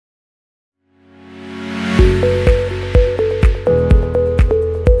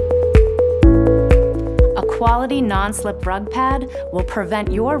quality non-slip rug pad will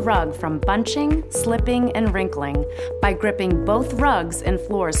prevent your rug from bunching, slipping, and wrinkling by gripping both rugs and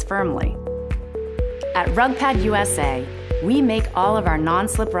floors firmly. At Rug Pad USA, we make all of our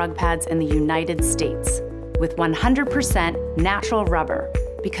non-slip rug pads in the United States with 100% natural rubber,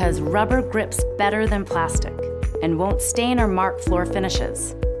 because rubber grips better than plastic and won't stain or mark floor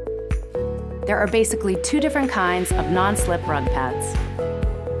finishes. There are basically two different kinds of non-slip rug pads.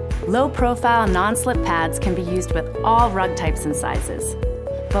 Low-profile non-slip pads can be used with all rug types and sizes,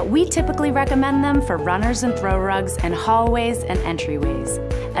 but we typically recommend them for runners and throw rugs and hallways and entryways,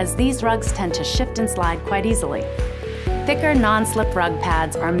 as these rugs tend to shift and slide quite easily. Thicker non-slip rug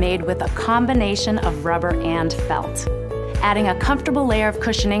pads are made with a combination of rubber and felt, adding a comfortable layer of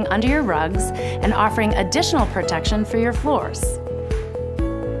cushioning under your rugs and offering additional protection for your floors.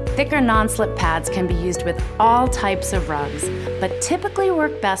 Thicker non-slip pads can be used with all types of rugs, but typically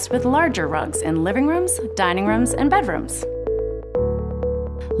work best with larger rugs in living rooms, dining rooms, and bedrooms.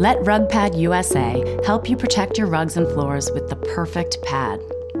 Let Rug Pad USA help you protect your rugs and floors with the perfect pad.